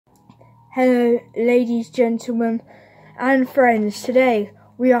Hello, ladies, gentlemen, and friends. Today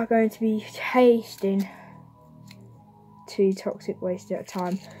we are going to be tasting 2 toxic wastes at a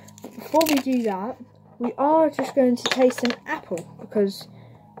time. But before we do that, we are just going to taste an apple because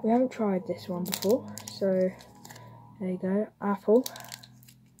we haven't tried this one before. So there you go, apple.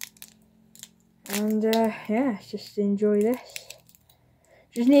 And yeah, just enjoy this.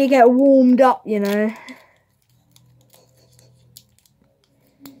 Just need to get warmed up, you know.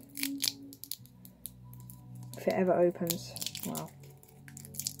 If it ever opens. Wow.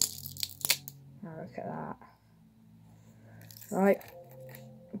 Now look at that. Right.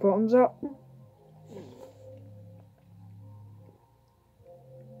 Bottoms up.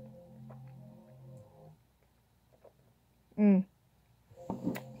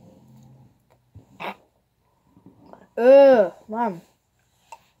 Ugh, man.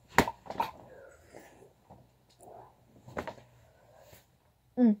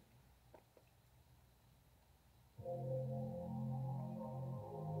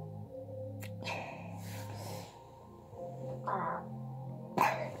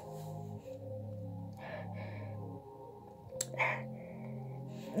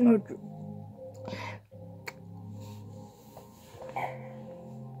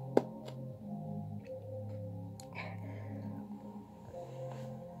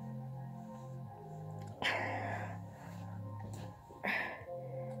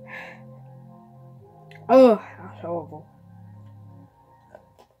 Oh, that's horrible.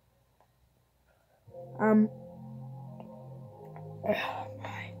 Oh.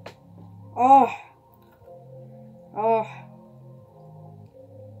 Oh. Oh.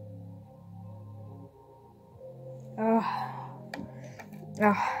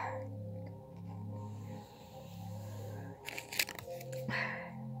 Oh.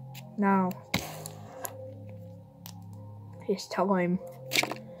 Now it's time.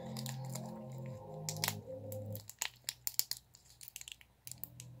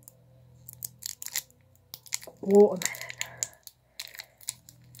 Watermelon.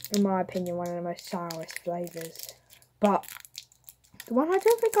 In my opinion, one of the most sourest flavours. But the one I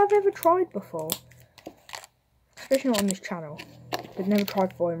don't think I've ever tried before. Especially not on this channel. I've never tried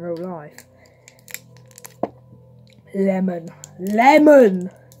before in real life. Lemon. Lemon!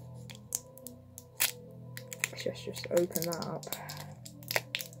 Let's just open that up.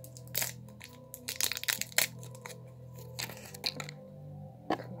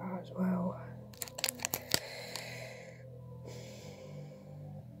 Look at that as well.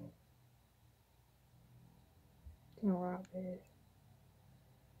 You know what that is.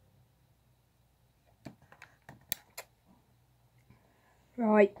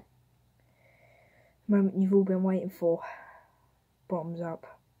 Right. The moment you've all been waiting for. Bottoms up.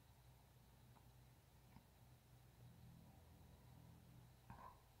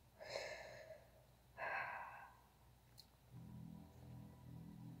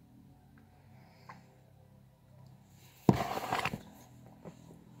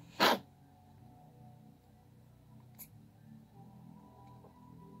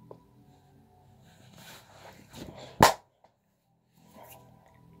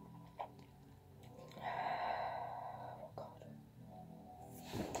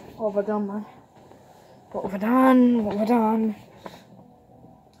 What have I done, man? What have I done? What have I done?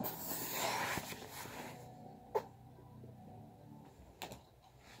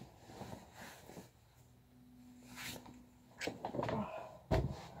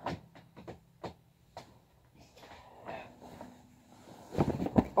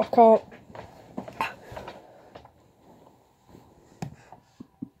 I can't.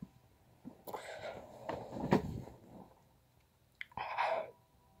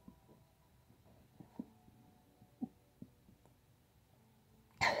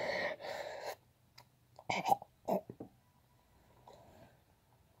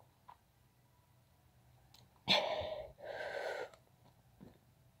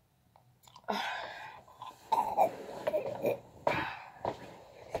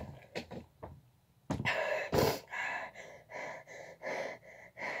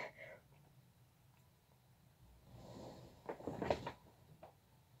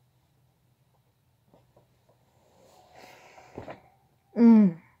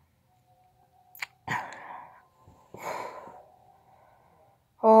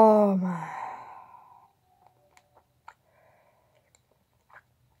 Oh man.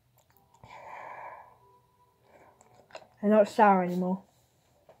 They're not sour anymore.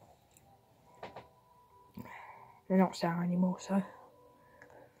 They're not sour anymore, so.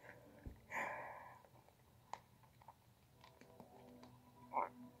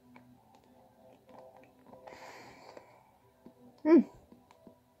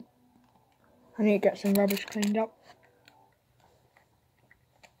 I need to get some rubbish cleaned up.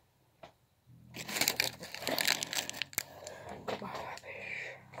 Got my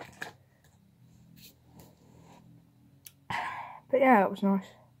rubbish. But yeah, it was nice.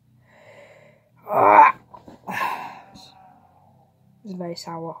 It was very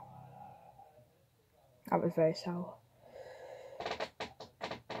sour. That was very sour.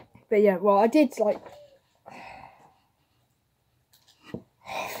 But yeah, well, I did like.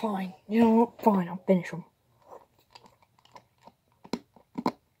 Fine, you know what? Fine, I'll finish them.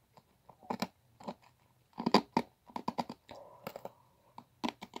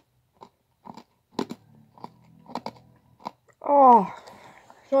 Oh,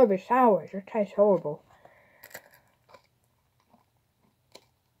 it's not a bit sour. It just tastes horrible.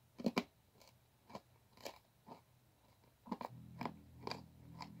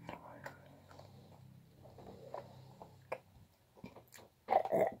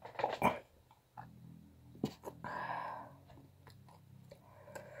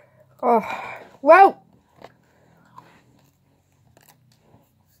 Oh, well,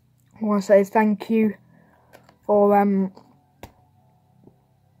 I want to say thank you for,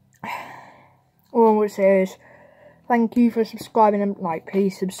 all I would say is, thank you for subscribing, and, like,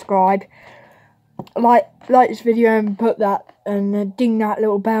 please subscribe, like this video and put that, and ding that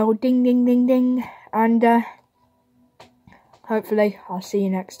little bell, ding, ding, ding, ding, and, hopefully, I'll see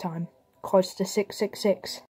you next time, close to 666.